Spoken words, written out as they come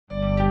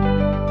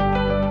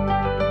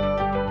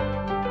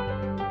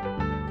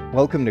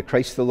Welcome to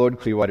Christ the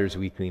Lord Clearwater's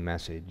weekly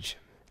message.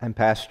 I'm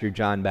Pastor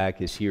John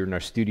Backus here in our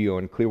studio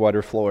in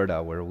Clearwater,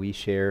 Florida, where we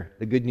share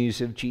the good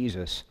news of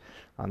Jesus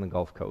on the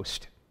Gulf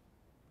Coast.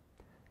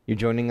 You're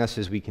joining us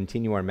as we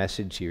continue our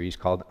message series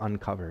called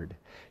Uncovered.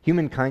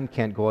 Humankind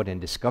can't go out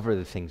and discover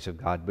the things of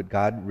God, but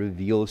God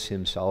reveals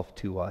himself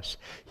to us.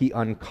 He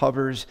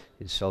uncovers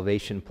his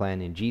salvation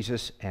plan in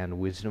Jesus and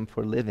wisdom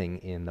for living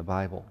in the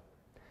Bible.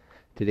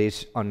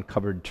 Today's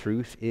uncovered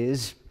truth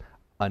is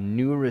a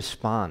new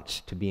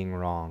response to being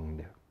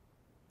wronged.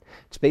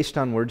 It's based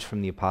on words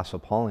from the Apostle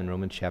Paul in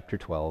Romans chapter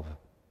 12.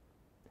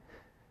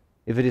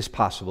 If it is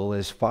possible,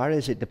 as far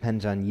as it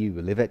depends on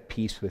you, live at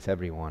peace with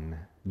everyone.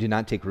 Do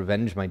not take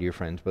revenge, my dear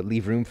friends, but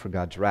leave room for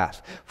God's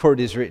wrath. For it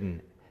is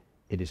written,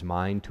 "It is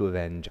mine to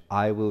avenge.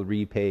 I will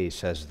repay,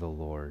 says the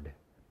Lord."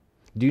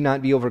 Do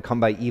not be overcome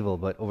by evil,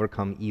 but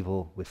overcome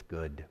evil with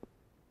good.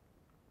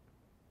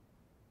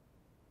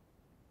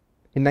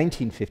 In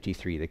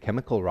 1953, the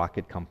Chemical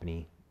Rocket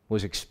Company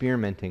was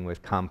experimenting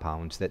with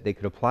compounds that they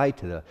could apply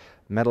to the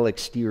metal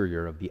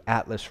exterior of the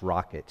Atlas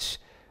rockets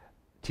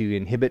to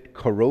inhibit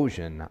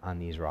corrosion on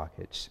these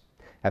rockets.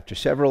 After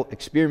several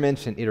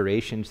experiments and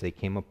iterations, they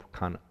came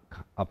upon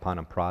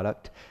a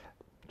product,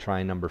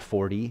 try number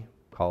 40,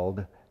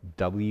 called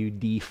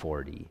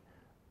WD-40.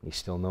 We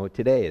still know it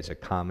today as a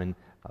common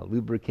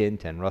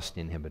lubricant and rust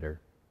inhibitor.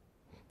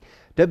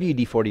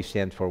 WD-40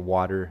 stands for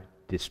water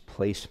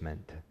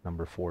displacement,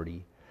 number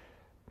 40.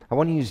 I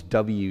want to use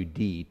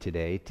WD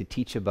today to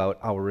teach about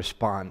our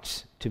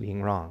response to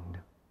being wronged.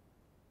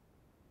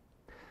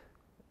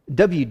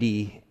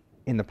 WD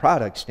in the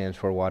product stands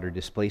for water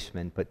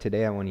displacement, but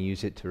today I want to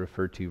use it to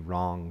refer to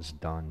wrongs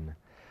done.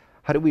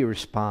 How do we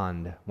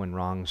respond when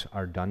wrongs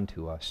are done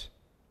to us?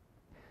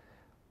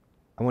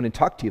 I want to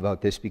talk to you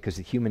about this because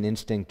the human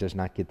instinct does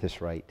not get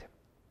this right.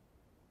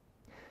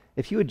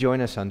 If you would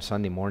join us on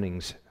Sunday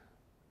mornings,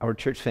 our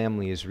church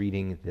family is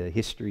reading the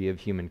history of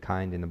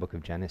humankind in the book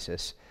of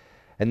Genesis.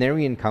 And there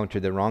we encounter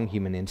the wrong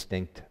human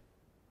instinct,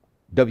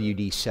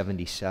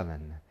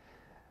 WD-77.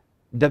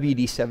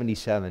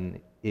 WD-77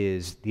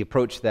 is the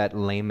approach that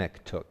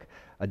Lamech took,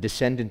 a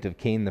descendant of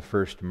Cain, the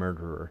first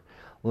murderer.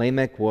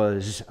 Lamech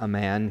was a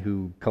man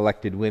who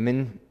collected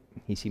women.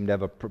 He seemed to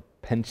have a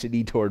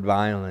propensity toward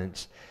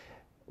violence.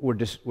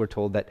 We're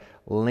told that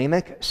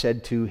Lamech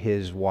said to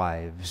his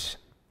wives,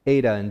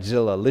 Ada and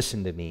Zillah,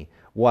 listen to me.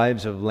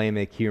 Wives of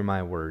Lamech, hear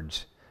my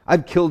words.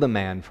 I've killed a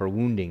man for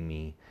wounding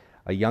me,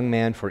 a young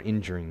man for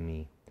injuring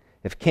me.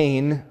 If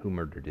Cain, who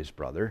murdered his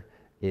brother,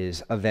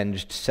 is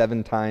avenged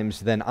 7 times,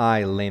 then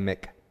I,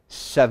 Lamech,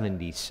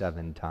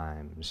 77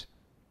 times.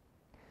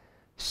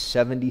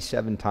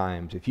 77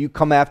 times. If you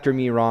come after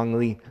me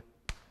wrongly,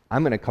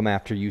 I'm going to come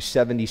after you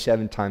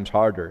 77 times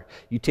harder.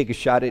 You take a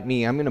shot at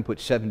me, I'm going to put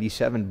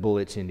 77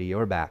 bullets into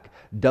your back.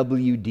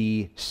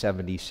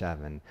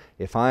 WD-77.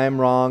 If I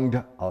am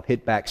wronged, I'll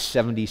hit back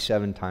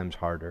 77 times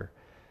harder.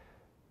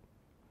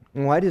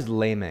 And why does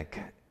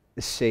Lamech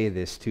say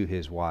this to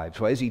his wives?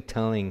 Why is he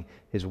telling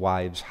his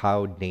wives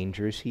how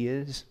dangerous he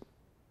is?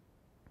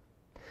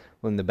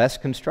 Well, in the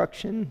best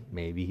construction,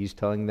 maybe he's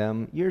telling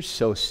them, you're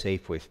so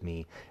safe with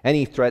me.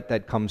 Any threat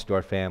that comes to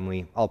our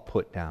family, I'll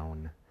put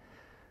down.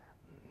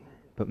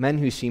 But men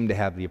who seem to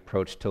have the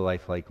approach to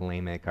life like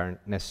Lamech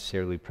aren't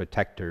necessarily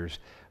protectors,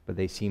 but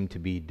they seem to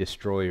be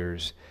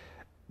destroyers.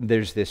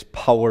 There's this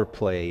power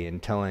play in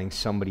telling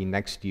somebody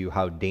next to you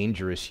how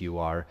dangerous you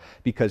are,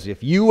 because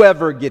if you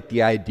ever get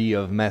the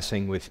idea of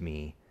messing with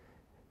me,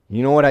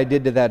 you know what I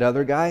did to that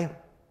other guy?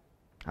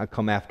 I'll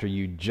come after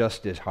you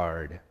just as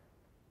hard.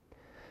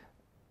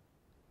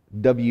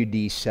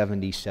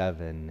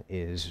 WD-77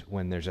 is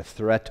when there's a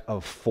threat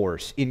of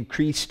force,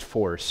 increased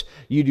force.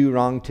 You do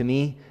wrong to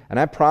me, and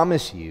I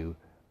promise you,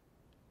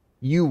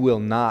 you will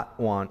not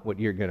want what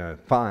you're going to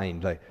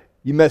find. Like,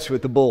 you mess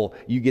with the bull,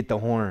 you get the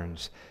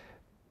horns.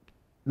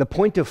 The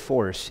point of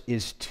force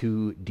is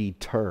to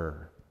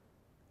deter.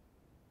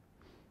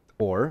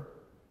 Or,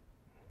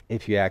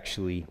 if you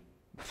actually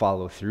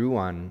follow through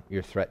on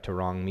your threat to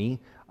wrong me,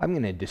 I'm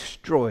going to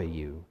destroy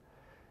you.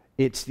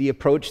 It's the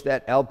approach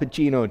that Al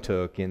Pacino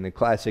took in the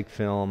classic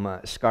film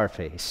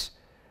Scarface.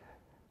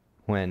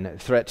 When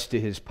threats to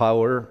his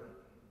power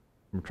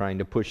were trying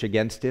to push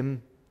against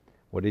him,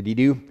 what did he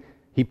do?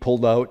 He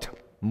pulled out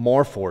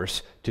more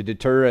force to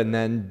deter and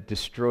then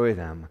destroy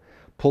them.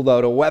 Pulled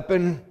out a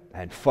weapon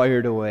and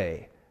fired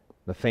away.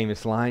 The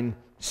famous line,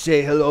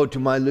 say hello to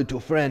my little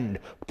friend.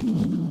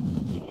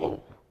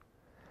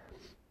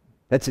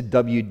 That's a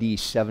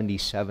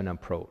WD-77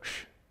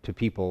 approach to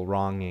people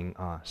wronging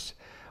us.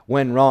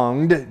 When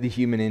wronged, the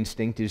human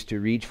instinct is to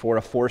reach for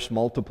a force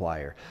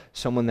multiplier,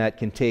 someone that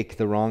can take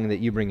the wrong that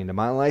you bring into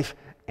my life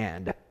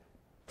and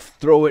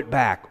throw it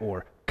back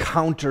or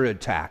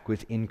counterattack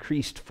with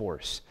increased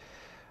force.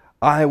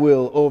 I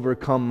will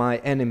overcome my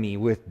enemy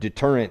with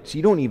deterrence.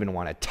 You don't even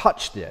want to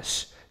touch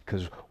this,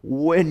 because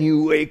when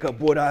you wake up,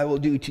 what I will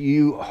do to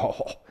you,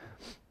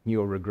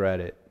 you'll regret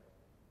it.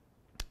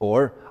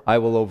 Or, I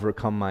will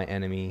overcome my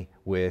enemy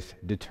with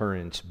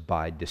deterrence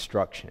by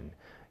destruction.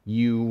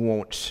 You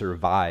won't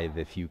survive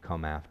if you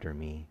come after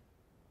me.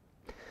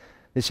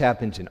 This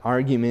happens in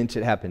arguments,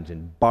 it happens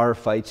in bar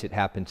fights, it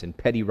happens in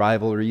petty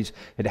rivalries,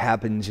 it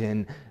happens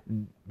in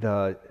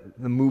the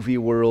movie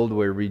world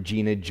where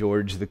Regina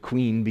George, the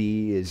queen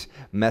bee, is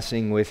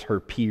messing with her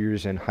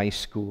peers in high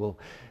school.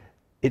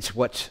 It's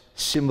what's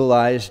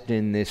symbolized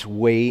in this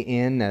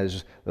weigh-in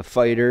as the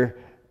fighter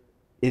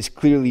is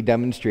clearly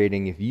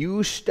demonstrating, if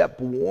you step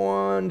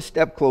one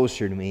step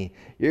closer to me,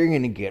 you're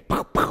going to get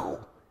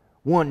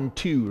 1,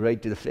 2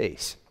 right to the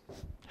face.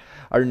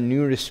 Our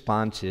new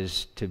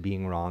responses to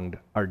being wronged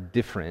are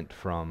different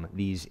from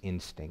these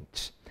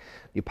instincts.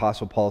 The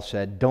Apostle Paul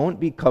said, don't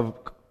be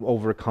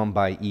overcome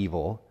by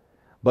evil,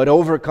 but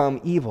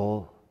overcome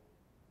evil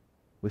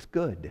with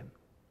good.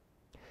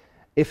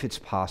 If it's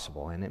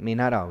possible, and it may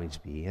not always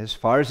be, as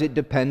far as it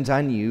depends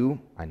on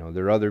you, I know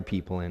there are other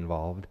people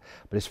involved,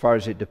 but as far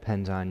as it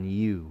depends on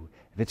you,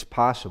 if it's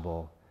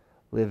possible,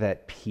 live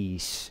at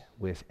peace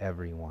with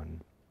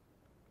everyone.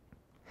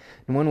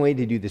 And one way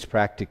to do this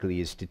practically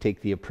is to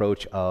take the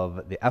approach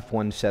of the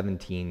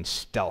F-117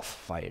 stealth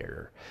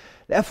fighter.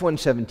 The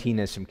F-117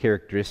 has some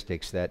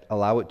characteristics that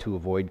allow it to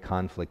avoid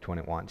conflict when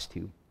it wants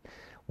to.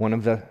 One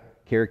of the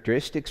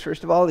characteristics,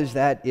 first of all, is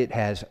that it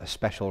has a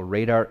special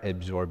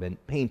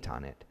radar-absorbent paint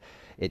on it.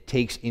 It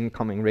takes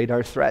incoming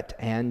radar threat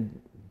and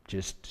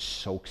just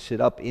soaks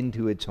it up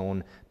into its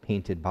own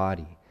painted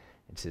body.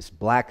 It's this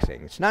black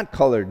thing. It's not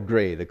colored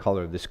gray, the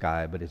color of the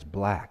sky, but it's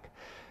black.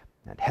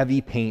 That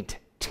heavy paint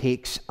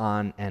takes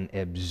on and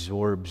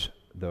absorbs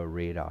the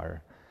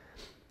radar.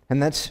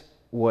 And that's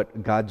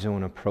what God's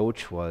own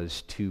approach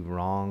was to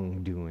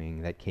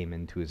wrongdoing that came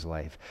into his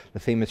life. The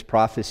famous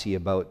prophecy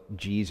about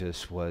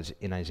Jesus was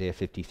in Isaiah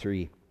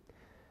 53.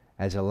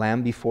 As a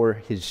lamb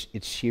before its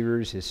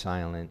shearers is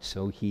silent,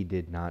 so he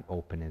did not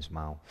open his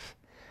mouth.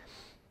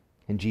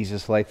 In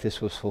Jesus' life, this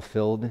was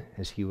fulfilled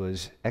as he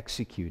was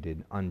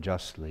executed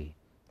unjustly.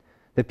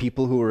 The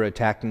people who were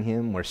attacking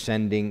him were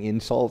sending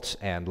insults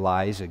and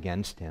lies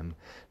against him.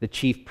 The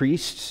chief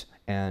priests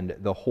and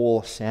the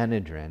whole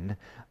Sanhedrin,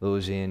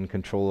 those in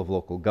control of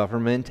local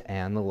government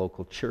and the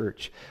local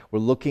church, were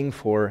looking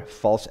for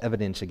false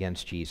evidence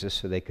against Jesus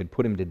so they could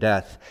put him to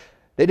death.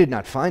 They did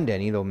not find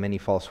any, though many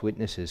false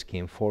witnesses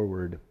came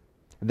forward.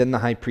 Then the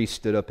high priest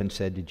stood up and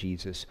said to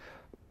Jesus,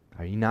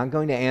 "Are you not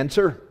going to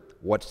answer?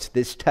 What's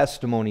this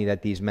testimony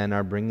that these men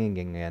are bringing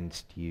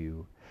against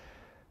you?"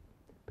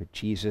 But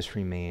Jesus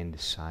remained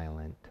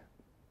silent.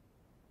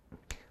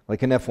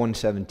 Like an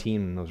F-117,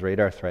 when those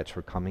radar threats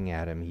were coming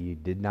at him, he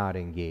did not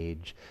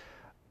engage,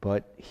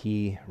 but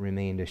he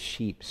remained a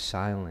sheep,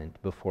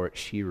 silent before its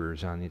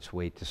shearers on its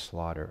way to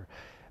slaughter.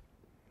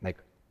 Like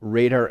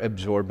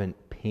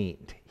radar-absorbent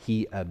paint,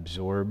 he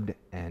absorbed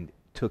and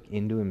took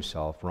into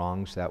himself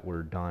wrongs that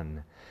were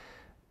done.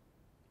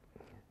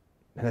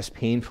 And that's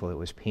painful. It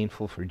was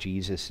painful for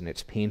Jesus, and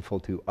it's painful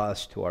to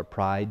us, to our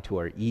pride, to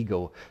our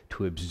ego,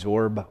 to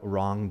absorb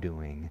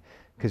wrongdoing,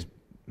 because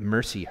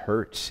mercy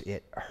hurts.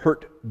 It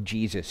hurt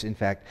Jesus. In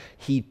fact,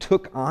 he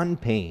took on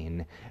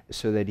pain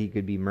so that he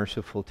could be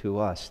merciful to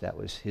us. That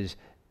was his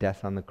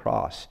death on the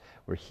cross,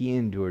 where he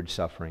endured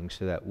suffering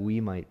so that we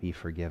might be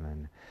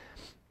forgiven.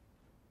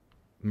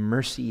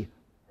 Mercy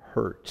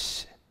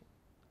hurts.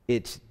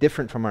 It's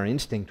different from our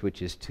instinct,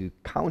 which is to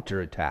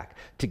counterattack,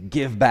 to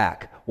give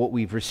back what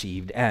we've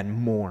received and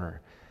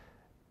more.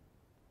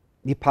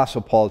 The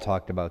Apostle Paul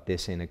talked about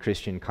this in a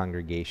Christian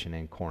congregation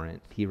in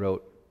Corinth. He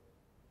wrote,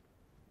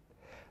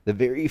 "The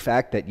very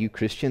fact that you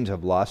Christians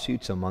have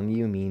lawsuits among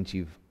you means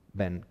you've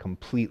been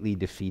completely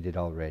defeated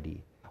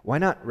already. Why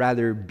not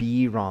rather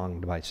be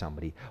wronged by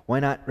somebody? Why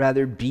not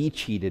rather be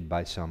cheated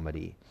by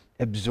somebody?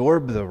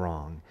 Absorb the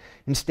wrong.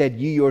 Instead,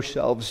 you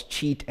yourselves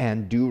cheat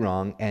and do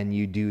wrong, and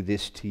you do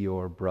this to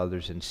your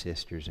brothers and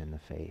sisters in the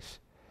faith."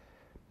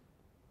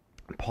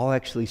 Paul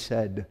actually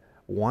said,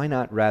 why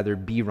not rather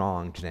be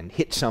wronged than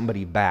hit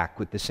somebody back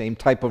with the same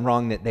type of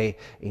wrong that they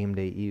aimed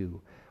at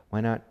you? Why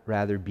not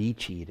rather be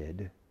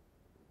cheated?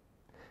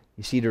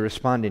 You see, to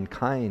respond in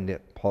kind,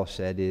 Paul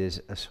said,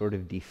 is a sort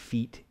of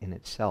defeat in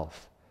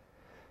itself.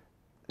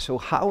 So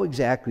how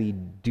exactly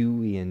do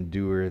we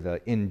endure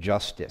the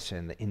injustice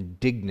and the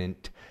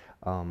indignant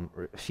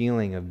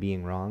feeling of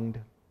being wronged?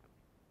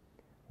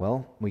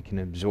 Well, we can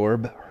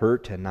absorb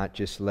hurt and not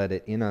just let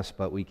it in us,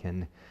 but we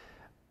can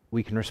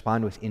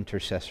respond with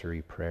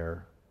intercessory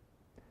prayer.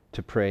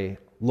 To pray,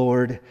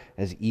 "Lord,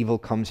 as evil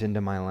comes into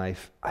my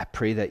life, I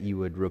pray that you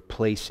would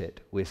replace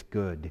it with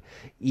good.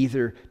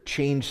 Either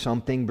change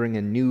something, bring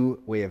a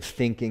new way of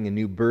thinking, a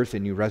new birth, a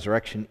new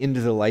resurrection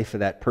into the life of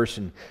that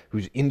person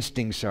whose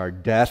instincts are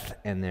death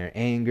and their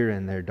anger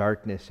and their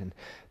darkness, and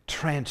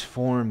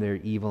transform their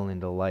evil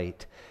into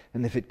light.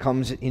 And if it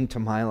comes into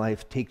my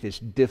life, take this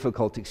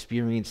difficult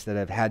experience that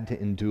I've had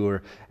to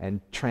endure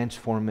and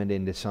transform it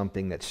into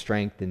something that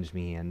strengthens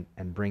me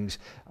and brings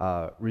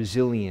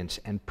resilience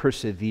and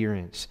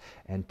perseverance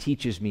and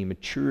teaches me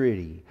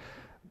maturity.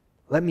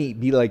 Let me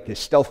be like this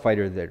stealth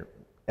fighter that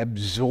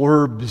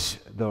absorbs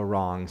the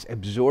wrongs,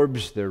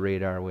 absorbs the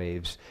radar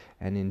waves,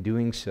 and in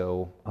doing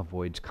so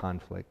avoids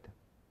conflict."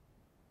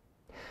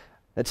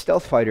 That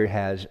stealth fighter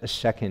has a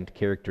second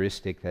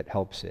characteristic that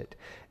helps it.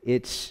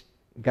 It's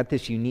got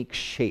this unique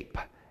shape.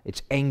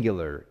 It's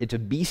angular. It's a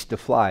beast to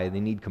fly. They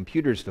need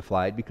computers to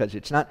fly it because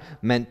it's not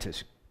meant to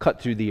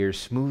cut through the air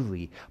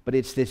smoothly, but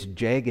it's this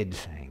jagged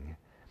thing.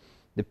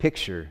 The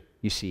picture,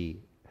 you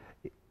see,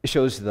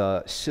 shows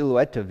the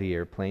silhouette of the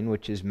airplane,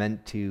 which is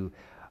meant to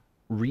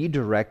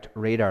redirect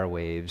radar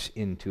waves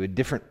into a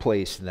different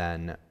place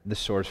than the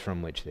source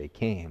from which they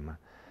came.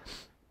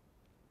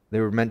 They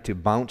were meant to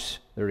bounce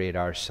the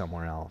radar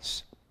somewhere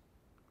else.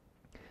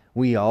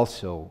 We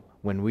also,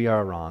 when we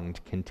are wronged,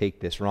 can take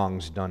this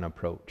wrongs done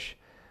approach.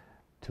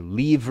 To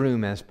leave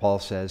room, as Paul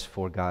says,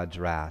 for God's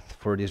wrath.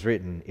 For it is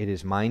written, "It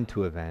is mine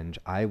to avenge,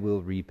 I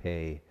will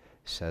repay,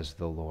 says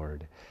the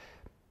Lord."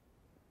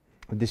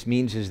 What this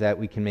means is that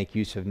we can make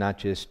use of not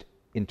just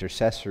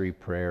intercessory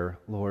prayer,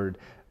 Lord,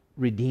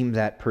 redeem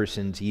that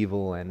person's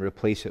evil and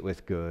replace it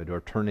with good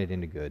or turn it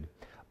into good,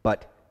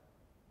 but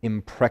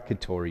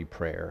imprecatory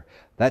prayer.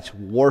 That's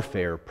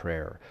warfare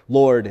prayer.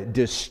 Lord,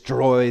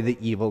 destroy the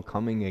evil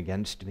coming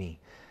against me.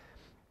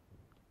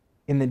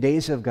 In the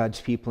days of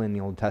God's people in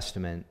the Old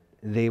Testament,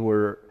 they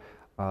were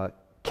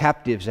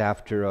captives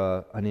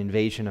after an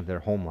invasion of their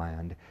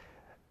homeland.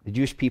 The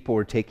Jewish people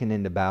were taken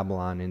into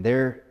Babylon, and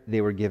there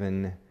they were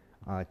given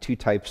two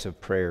types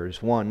of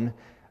prayers. One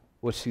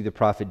was through the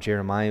prophet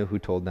Jeremiah, who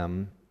told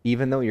them,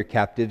 even though you're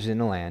captives in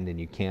a land and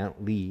you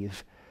can't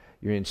leave,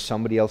 you're in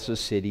somebody else's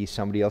city,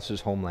 somebody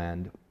else's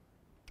homeland,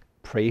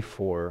 pray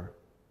for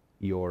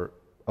your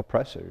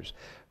oppressors.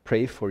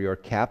 Pray for your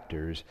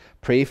captors.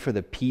 Pray for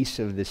the peace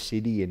of the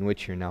city in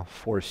which you're now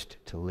forced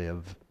to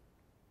live.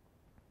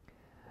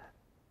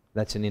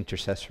 That's an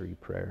intercessory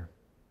prayer.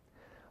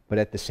 But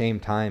at the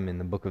same time, in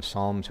the book of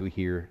Psalms, we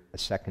hear a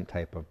second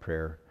type of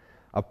prayer,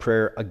 a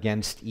prayer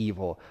against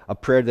evil, a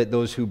prayer that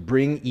those who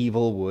bring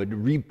evil would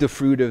reap the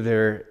fruit of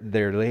their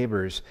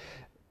labors.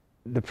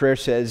 The prayer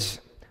says,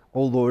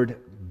 "O Lord,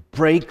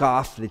 break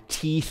off the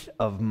teeth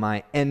of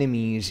my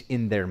enemies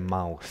in their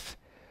mouth."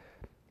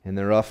 In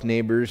the rough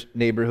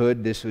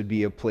neighborhood, this would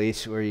be a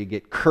place where you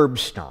get curb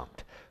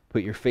stomped.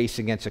 Put your face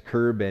against a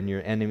curb and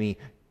your enemy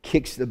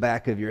kicks the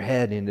back of your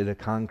head into the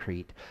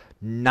concrete.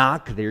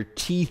 Knock their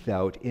teeth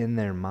out in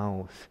their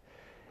mouth.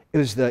 It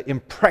was the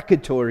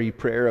imprecatory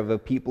prayer of a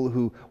people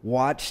who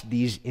watched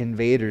these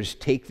invaders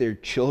take their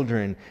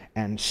children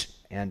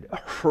and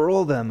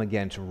hurl them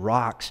against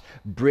rocks,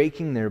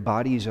 breaking their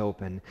bodies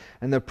open.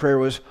 And the prayer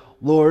was,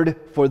 "Lord,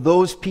 for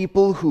those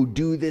people who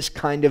do this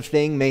kind of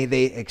thing, may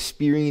they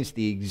experience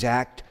the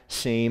exact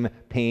same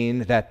pain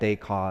that they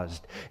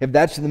caused." If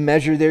that's the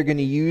measure they're going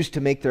to use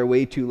to make their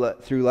way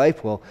through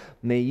life, well,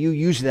 may you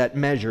use that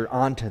measure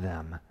onto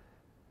them.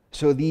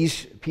 So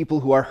these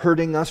people who are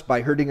hurting us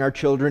by hurting our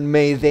children,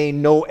 may they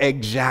know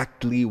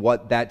exactly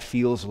what that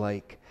feels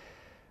like.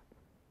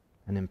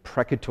 An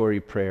imprecatory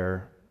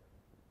prayer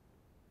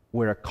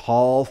where a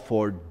call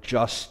for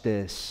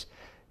justice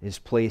is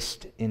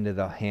placed into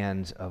the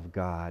hands of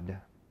God.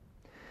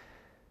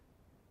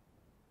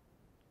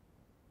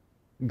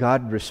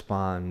 God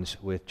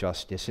responds with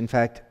justice. In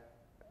fact,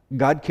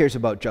 God cares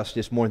about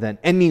justice more than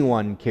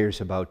anyone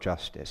cares about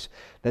justice.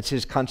 That's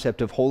his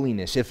concept of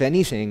holiness. If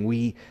anything,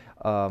 we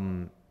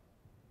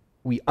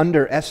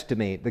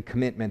underestimate the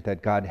commitment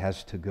that God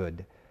has to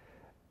good.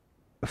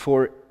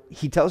 For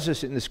he tells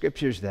us in the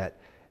scriptures that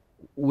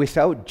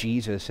without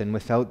Jesus and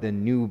without the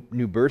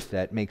new birth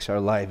that makes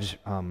our lives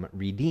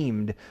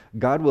redeemed,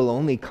 God will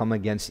only come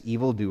against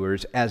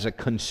evildoers as a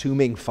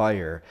consuming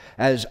fire,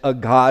 as a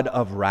God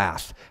of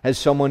wrath, as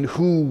someone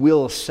who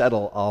will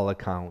settle all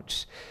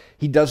accounts.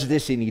 He does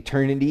this in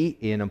eternity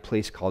in a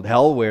place called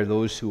hell, where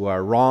those who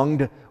are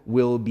wronged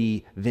will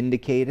be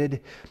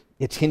vindicated.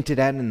 It's hinted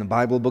at in the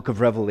Bible book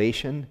of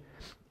Revelation.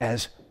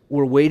 As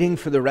we're waiting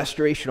for the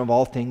restoration of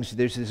all things,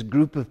 there's this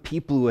group of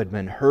people who had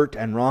been hurt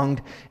and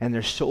wronged, and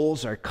their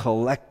souls are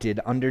collected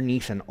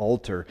underneath an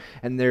altar,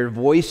 and their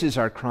voices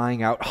are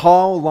crying out,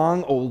 "How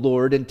long, O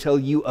Lord, until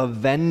you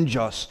avenge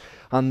us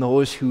on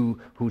those who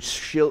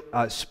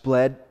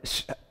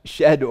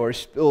shed or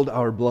spilled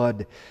our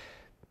blood?"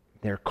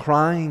 They're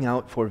crying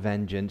out for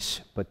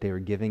vengeance, but they're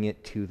giving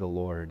it to the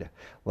Lord.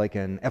 Like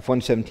an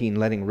F-117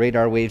 letting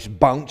radar waves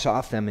bounce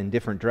off them in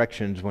different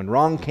directions. When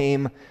wrong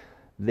came,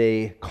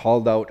 they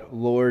called out,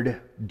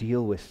 "Lord,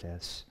 deal with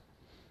this."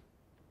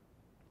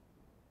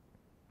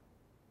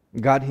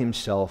 God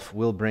himself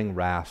will bring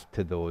wrath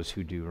to those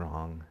who do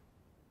wrong.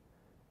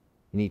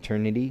 In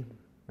eternity,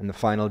 in the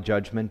final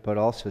judgment, but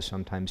also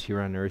sometimes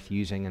here on earth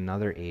using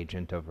another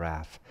agent of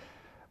wrath,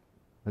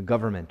 the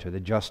government or the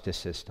justice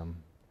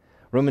system.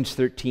 Romans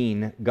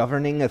 13,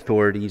 governing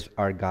authorities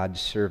are God's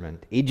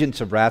servant,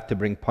 agents of wrath to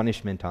bring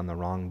punishment on the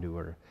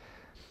wrongdoer.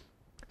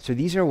 So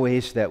these are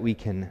ways that we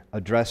can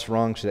address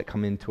wrongs that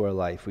come into our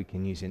life. We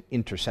can use an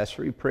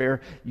intercessory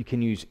prayer, you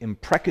can use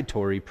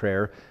imprecatory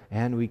prayer,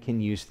 and we can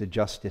use the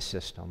justice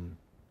system.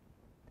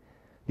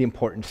 The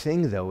important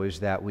thing, though, is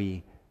that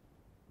we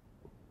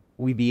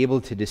be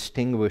able to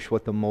distinguish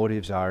what the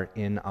motives are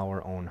in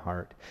our own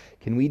heart.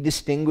 Can we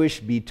distinguish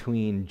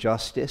between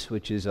justice,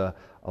 which is a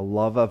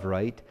love of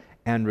right,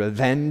 and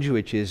revenge,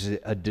 which is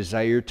a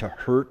desire to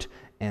hurt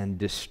and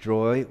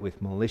destroy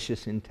with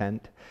malicious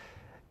intent?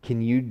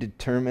 Can you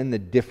determine the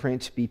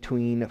difference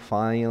between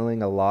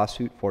filing a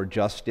lawsuit for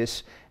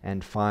justice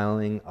and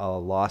filing a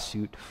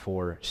lawsuit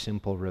for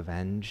simple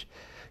revenge?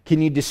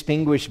 Can you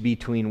distinguish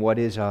between what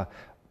is a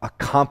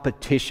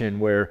competition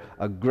where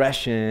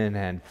aggression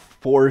and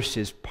force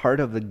is part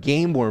of the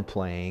game we're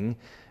playing,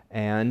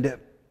 and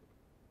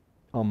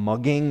a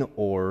mugging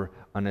or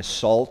an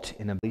assault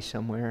in a place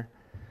somewhere?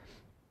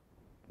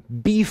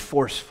 Be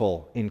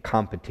forceful in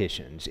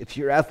competitions. If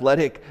you're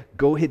athletic,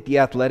 go hit the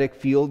athletic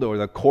field or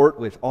the court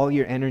with all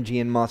your energy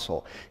and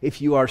muscle.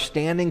 If you are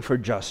standing for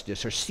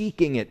justice or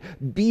seeking it,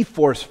 be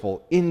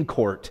forceful in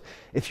court.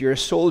 If you're a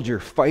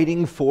soldier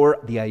fighting for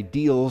the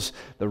ideals,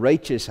 the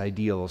righteous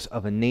ideals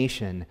of a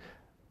nation,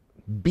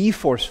 be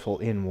forceful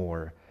in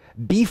war.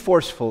 Be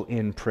forceful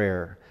in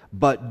prayer,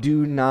 but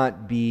do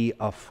not be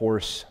a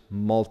force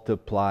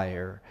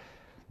multiplier.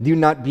 Do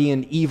not be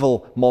an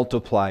evil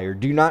multiplier.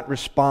 Do not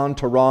respond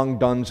to wrong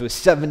dones with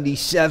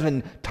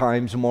 77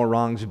 times more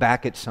wrongs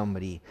back at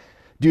somebody.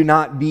 Do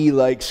not be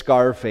like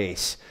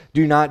Scarface.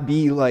 Do not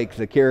be like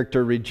the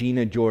character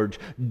Regina George.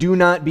 Do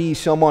not be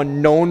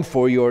someone known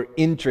for your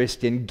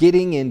interest in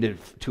getting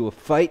into a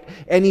fight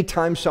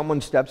anytime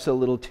someone steps a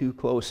little too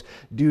close.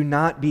 Do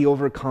not be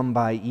overcome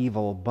by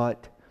evil,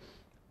 but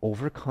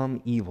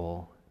overcome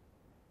evil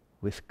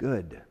with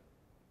good.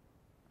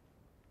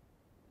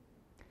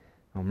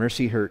 Well,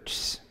 mercy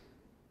hurts.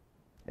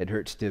 It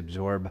hurts to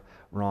absorb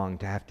wrong,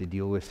 to have to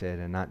deal with it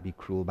and not be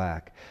cruel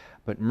back.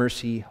 But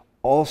mercy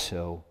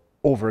also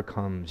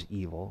overcomes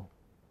evil.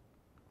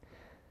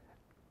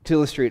 To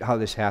illustrate how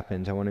this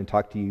happens, I want to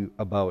talk to you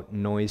about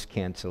noise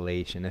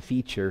cancellation, a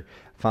feature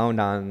found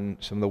on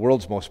some of the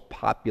world's most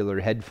popular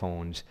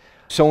headphones,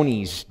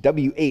 Sony's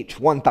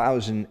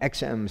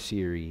WH-1000XM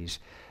series.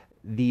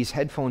 These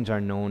headphones are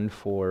known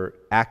for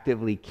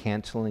actively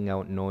canceling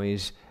out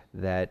noise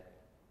that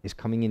is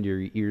coming into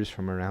your ears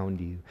from around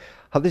you.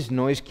 How this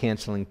noise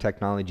canceling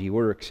technology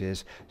works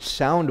is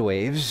sound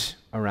waves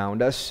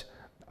around us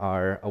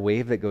are a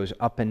wave that goes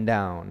up and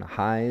down,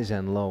 highs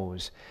and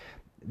lows.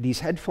 These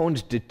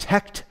headphones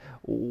detect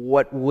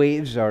what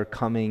waves are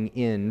coming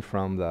in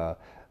from the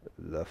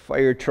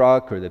fire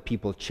truck or the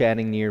people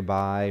chatting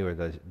nearby or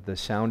the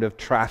sound of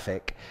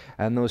traffic,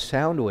 and those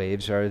sound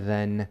waves are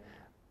then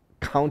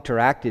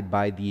counteracted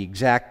by the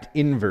exact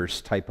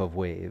inverse type of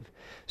wave.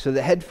 So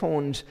the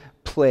headphones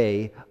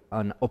play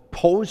an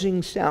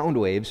opposing sound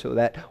wave so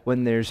that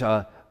when there's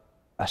a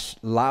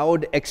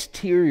loud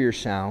exterior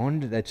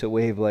sound that's a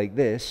wave like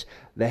this,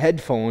 the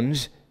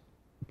headphones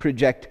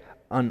project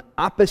an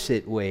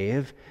opposite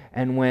wave,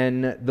 and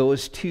when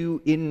those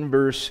two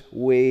inverse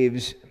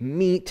waves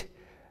meet,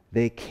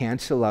 they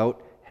cancel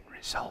out and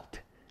result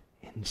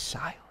in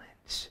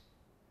silence.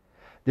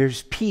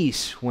 There's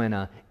peace when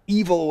an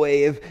evil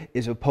wave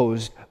is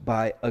opposed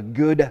by a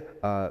good,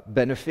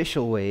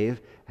 beneficial wave,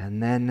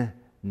 and then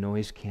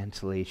noise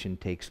cancellation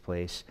takes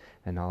place,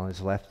 and all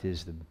is left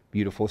is the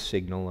beautiful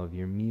signal of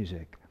your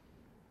music.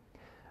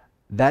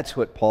 That's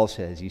what Paul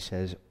says. He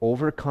says,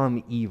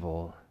 overcome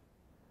evil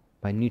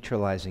by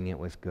neutralizing it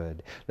with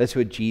good. That's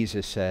what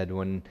Jesus said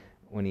when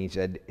he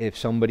said, if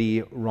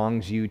somebody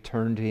wrongs you,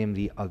 turn to him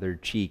the other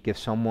cheek. If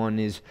someone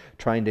is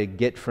trying to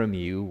get from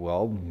you,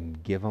 well,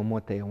 give them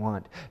what they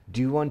want.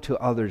 Do unto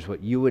others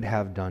what you would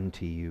have done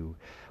to you.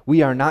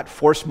 We are not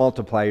force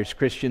multipliers,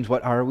 Christians.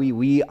 What are we?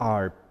 We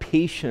are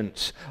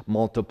patience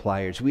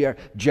multipliers. We are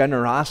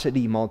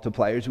generosity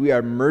multipliers. We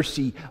are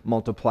mercy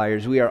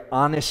multipliers. We are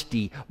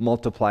honesty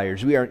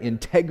multipliers. We are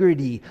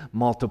integrity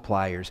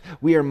multipliers.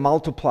 We are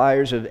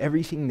multipliers of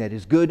everything that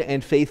is good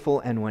and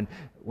faithful. And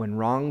when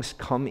wrongs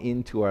come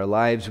into our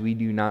lives, we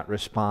do not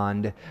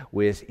respond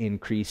with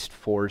increased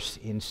force.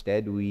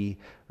 Instead, we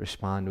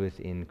respond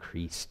with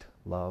increased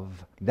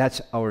love.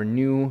 That's our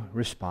new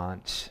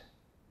response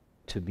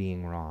to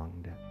being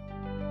wronged.